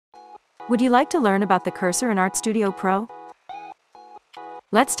Would you like to learn about the cursor in Artstudio Pro?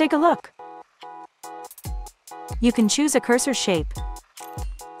 Let's take a look. You can choose a cursor shape.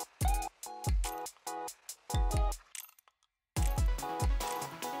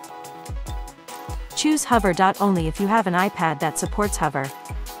 Choose hover. Only if you have an iPad that supports hover.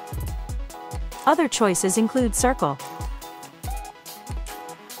 Other choices include circle,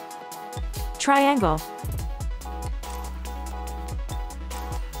 triangle,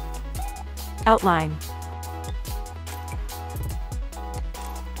 outline,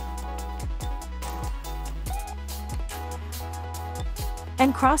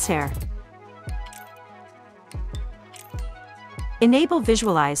 and crosshair. Enable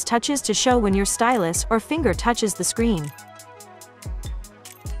visualize touches to show when your stylus or finger touches the screen.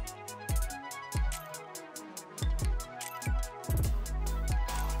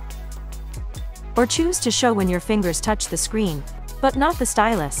 Or choose to show when your fingers touch the screen, but not the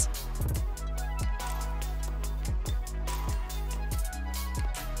stylus.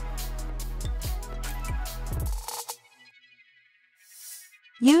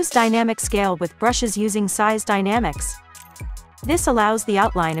 Use dynamic scale with brushes using size dynamics. This allows the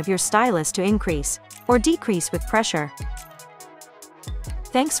outline of your stylus to increase or decrease with pressure.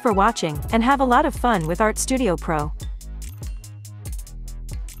 Thanks for watching and have a lot of fun with Artstudio Pro.